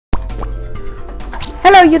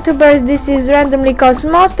Hello YouTubers, this is Randomly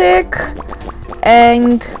Cosmetic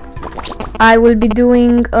and I will be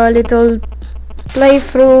doing a little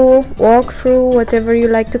playthrough, walkthrough, whatever you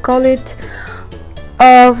like to call it,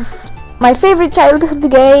 of my favorite childhood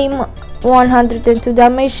game, 102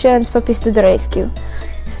 Dalmatians, Puppies to the Rescue.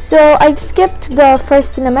 So I've skipped the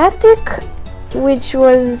first cinematic, which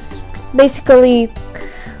was basically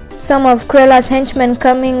some of Cruella's henchmen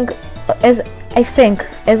coming, as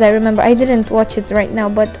I remember. I didn't watch it right now,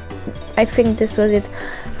 but I think this was it.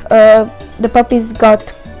 The puppies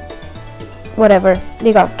got whatever,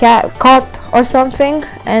 they got caught or something,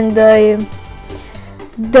 and the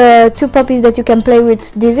two puppies that you can play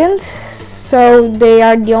with didn't, so they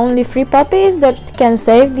are the only 3 puppies that can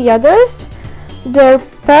save the others. Their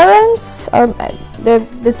parents are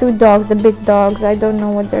the 2 dogs, the big dogs, I don't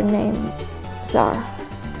know what their names are,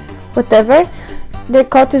 whatever, they're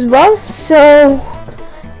caught as well. So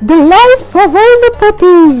the life of all the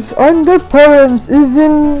puppies and their parents is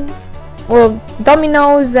in, well,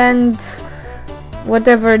 dominoes and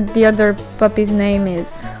whatever the other puppy's name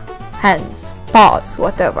is, hands, paws,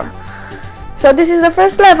 whatever. So this is the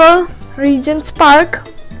first level, Regent's Park,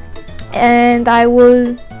 and I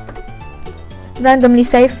will randomly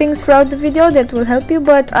say things throughout the video that will help you,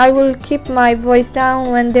 but I will keep my voice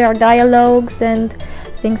down when there are dialogues and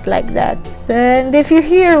things like that. And if you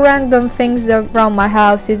hear random things around my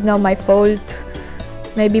house, it's not my fault.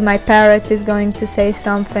 Maybe my parrot is going to say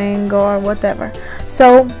something or whatever.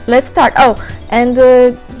 So let's start. Oh, and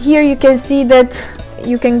here you can see that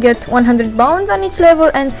you can get 100 bones on each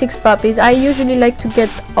level and 6 puppies. I usually like to get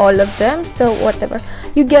all of them, so whatever.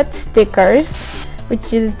 You get stickers,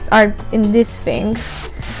 which are in this thing,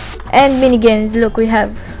 and mini games. Look, we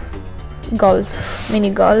have golf,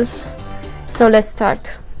 mini golf. So let's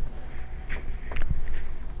start.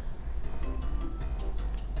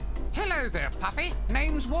 Hello there, puppy.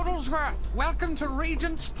 Name's Waddlesworth. Welcome to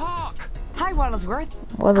Regent's Park. Hi, Waddlesworth.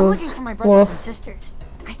 I'm looking for my brothers and sisters.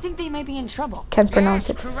 I think they may be in trouble. Can't pronounce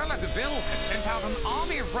it. Cruella de Vil has sent out an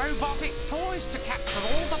army of robotic toys to capture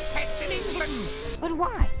all the pets in England. But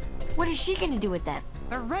why? What is she going to do with them?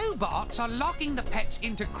 The robots are locking the pets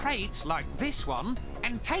into crates like this one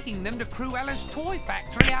and taking them to Cruella's toy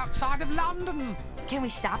factory outside of London. Can we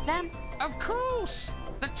stop them? Of course!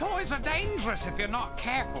 The toys are dangerous if you're not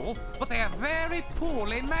careful, but they are very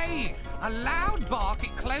poorly made. A loud bark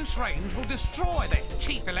at close range will destroy their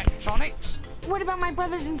cheap electronics. What about my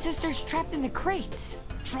brothers and sisters trapped in the crates?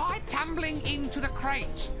 Try tumbling into the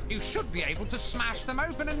crates. You should be able to smash them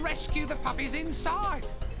open and rescue the puppies inside.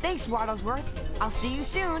 Thanks, Waddlesworth. I'll see you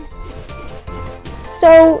soon.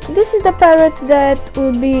 So this is the parrot that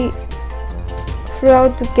will be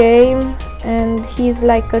throughout the game, and he's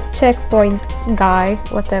like a checkpoint guy,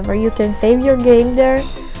 whatever. You can save your game there,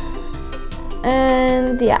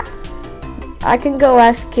 and yeah, I can go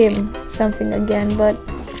ask him something again, but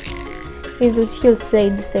he'll say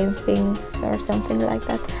the same things or something like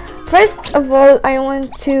that. First of all, I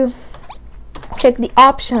want to check the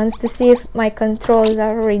options to see if my controls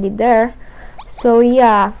are already there. So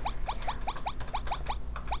yeah,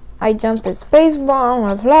 I jump the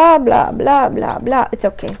spacebar, blah blah blah blah blah. It's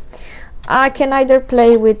okay. I can either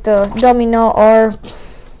play with Domino or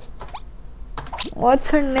what's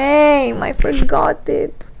her name? I forgot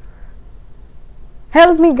it.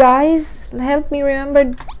 Help me, guys! Help me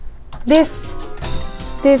remember this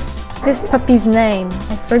puppy's name.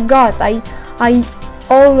 I forgot. I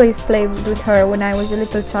always played with her when I was a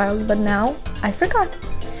little child, but now I forgot.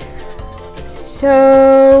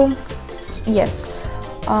 So yes,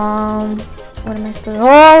 what am I supposed to,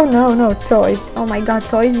 oh no, toys. Oh my god,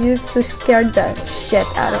 toys used to scare the shit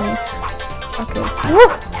out of me. Okay. Woo!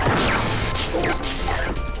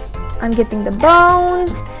 I'm getting the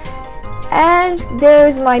bones, and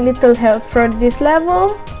there's my little help for this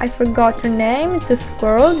level. I forgot her name. It's a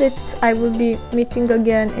squirrel that I will be meeting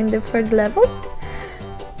again in the 3rd level,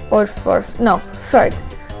 or 4th, no, 3rd.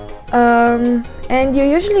 And you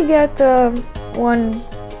usually get one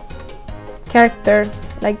character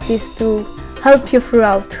like this to help you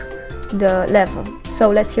throughout the level. So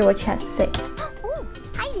let's hear what she has to say. Oh,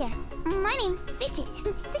 hi there. My name's Fidget.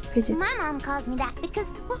 Fidget. My mom calls me that because,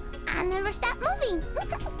 well, I never stop moving.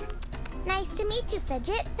 Nice to meet you,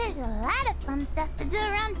 Fidget. There's a lot of fun stuff to do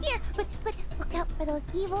around here, but look out for those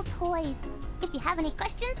evil toys. If you have any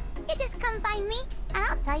questions, you just come find me, and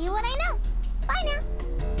I'll tell you what I know. Bye now.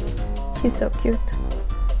 He's so cute.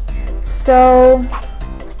 So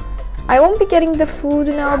I won't be getting the food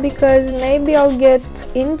now because maybe I'll get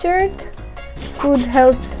injured. Food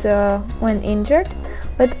helps when injured,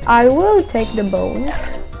 but I will take the bones.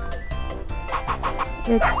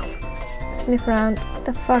 Let's sniff around. What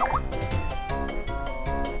the fuck?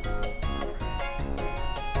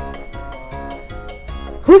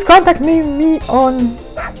 Who's contacting me on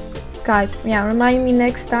Skype? Yeah, remind me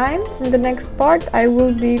next time. In the next part I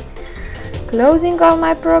will be closing all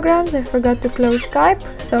my programs. I forgot to close Skype.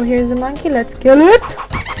 So here's a monkey, let's kill it.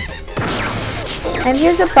 And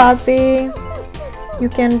here's a puppy. You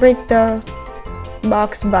can break the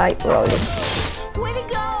box by rolling. Way to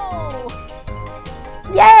go!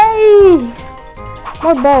 Yay!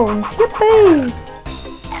 More bones. Yippee!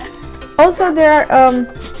 Also there are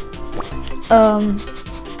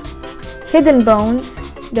hidden bones.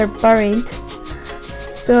 They're buried.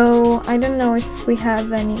 So I don't know if we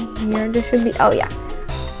have any here. There should be. Oh yeah.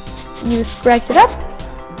 You scratch it up.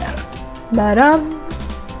 Badam.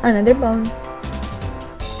 Another bone.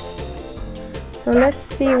 So let's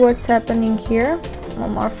see what's happening here. Oh,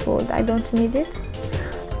 more food. I don't need it.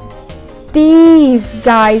 These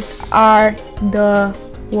guys are the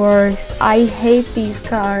worst. I hate these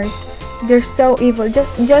cars. They're so evil.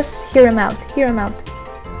 Just hear them out. Hear them out.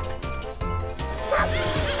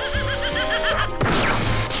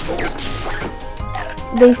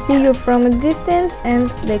 They see you from a distance and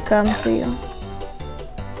they come to you.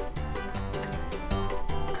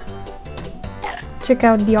 Check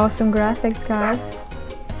out the awesome graphics, guys.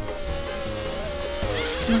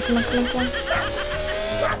 Come on, come on, come on, come on.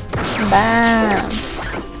 Bam!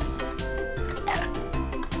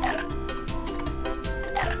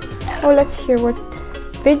 Oh, let's hear what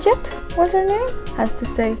Fidget, what's her name, has to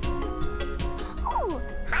say. Oh,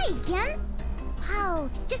 hi again. Wow,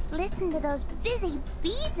 just listen to those busy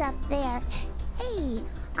bees up there. Hey,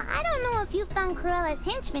 I don't know if you found Cruella's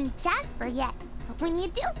henchman Jasper yet, but when you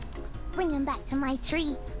do, bring him back to my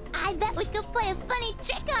tree. I bet we could play a funny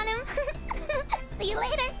trick on him. See you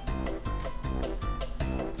later.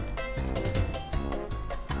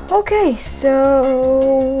 Okay,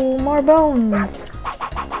 so more bones.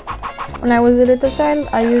 When I was a little child,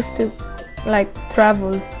 I used to like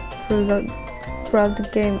travel throughout the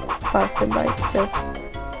game faster by just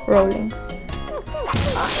rolling.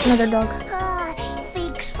 Another dog.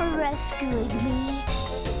 Thanks for rescuing me.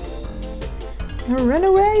 Run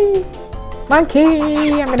away!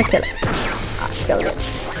 Monkey! I'm gonna kill it. Killed it.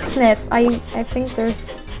 Sniff. I think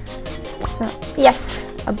there's some. Yes!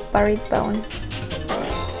 A buried bone.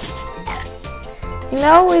 You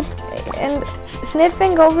know, and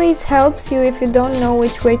sniffing always helps you if you don't know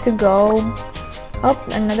which way to go. Oh,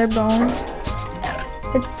 another bone.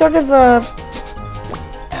 It's sort of a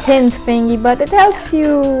hint thingy, but it helps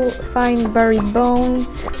you find buried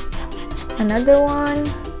bones. Another one.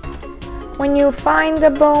 When you find a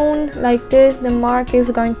bone like this, the mark is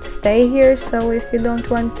going to stay here, so if you don't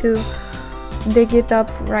want to dig it up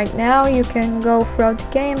right now, you can go throughout the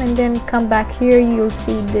game and then come back here. You'll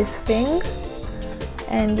see this thing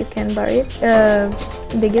and you can bury it,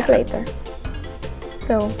 dig it later.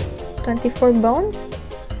 So 24 bones.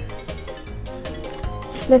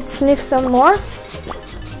 Let's sniff some more.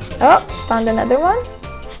 Oh, found another one.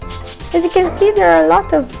 As you can see, there are a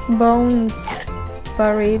lot of bones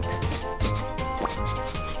buried.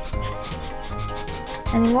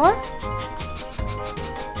 Any more?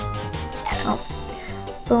 Oh,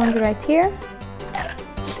 bones right here.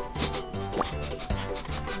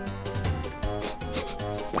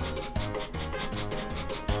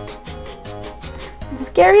 The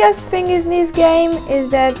scariest thing in this game is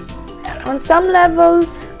that on some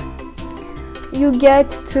levels you get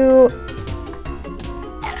to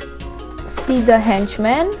see the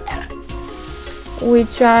henchmen,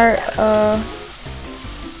 which are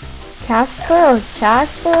Casper or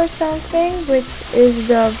Jasper or something, which is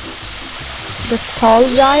the tall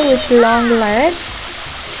guy with long legs.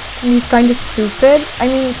 And he's kind of stupid. I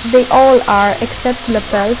mean, they all are except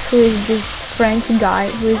Lapelt, who is this French guy,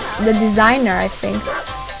 who is the designer, I think,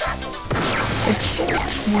 which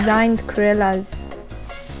designed Cruella's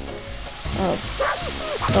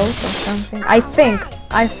boat or something. I think.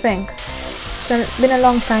 It's been a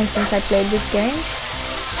long time since I played this game.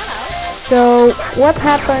 So what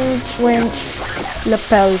happens when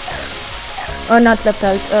Lapelt, or not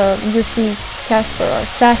Lapelt, you see Casper or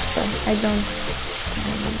Jasper, I don't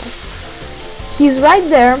remember. He's right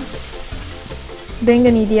there, being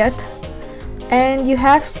an idiot, and you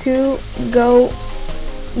have to go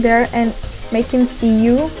there and make him see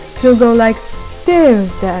you. He'll go like,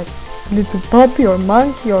 there's that little puppy or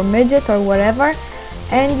monkey or midget or whatever,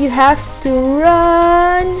 and you have to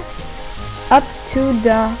run up to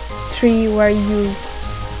the tree where you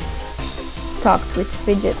talked with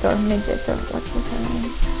Fidget or Midget or what was her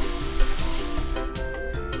name.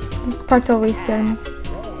 This part always scared me.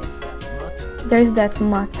 There's that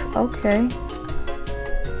mutt. Okay.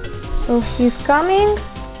 So he's coming.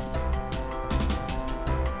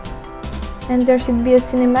 And there should be a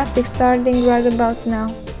cinematic starting right about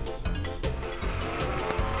now.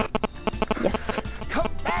 Yes. Come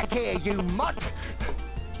back here, you mutt!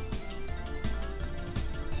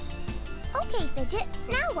 Okay, Fidget,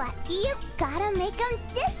 now what? You gotta make them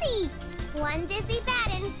dizzy. One dizzy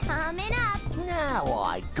baton coming up. Now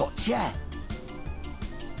I gotcha.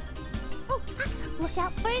 Oh, look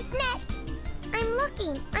out for his nest. I'm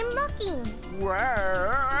looking. Whoa!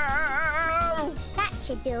 That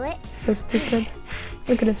should do it. So stupid.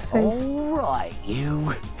 Look at his face. All right,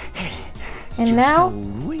 you. And Just now,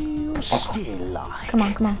 hold real still like. come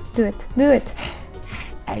on, do it, do it.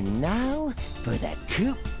 And now for the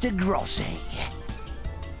coup de grace.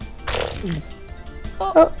 Oh. I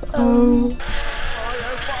hope I'm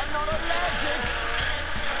not allergic.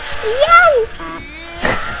 Ouch!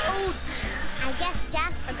 I guess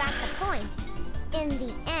Jasper got the point. In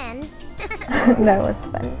the end. That was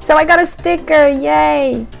funny. So I got a sticker,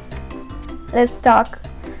 yay! Let's talk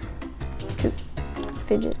to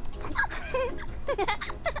Fidget.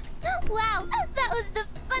 Wow, that was the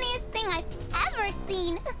funniest thing I've ever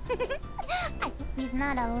seen. I hope he's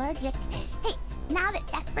not allergic. Hey, now that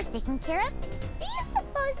Jasper's taken care of, do you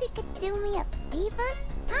suppose you could do me a favor?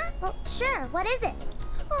 Huh? Well, sure, what is it?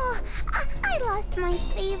 Oh, I lost my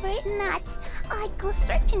favorite nut. I'd go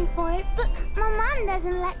searching for it, but my mom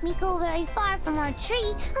doesn't let me go very far from our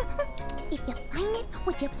tree. If you find it,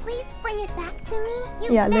 would you please bring it back to me?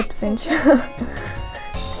 Yeah, lip sync.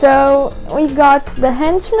 So we got the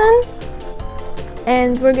henchman,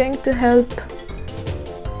 and we're going to help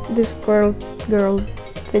this girl,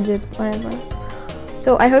 Fidget, whatever.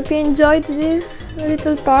 So I hope you enjoyed this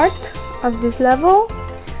little part of this level.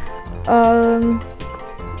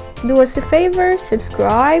 Do us a favor,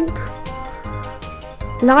 subscribe,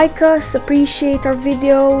 like us, appreciate our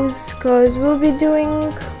videos, because we'll be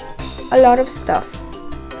doing a lot of stuff.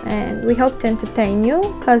 And we hope to entertain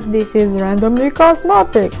you, because this is Randomly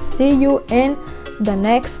Cosmetic. See you in the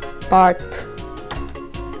next part.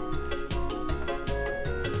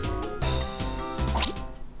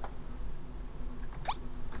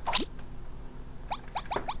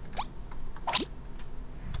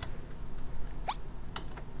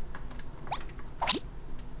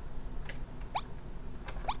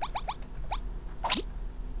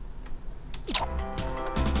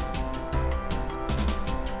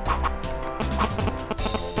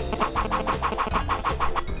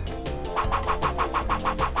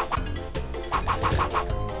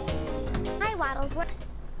 Hi, Waddles.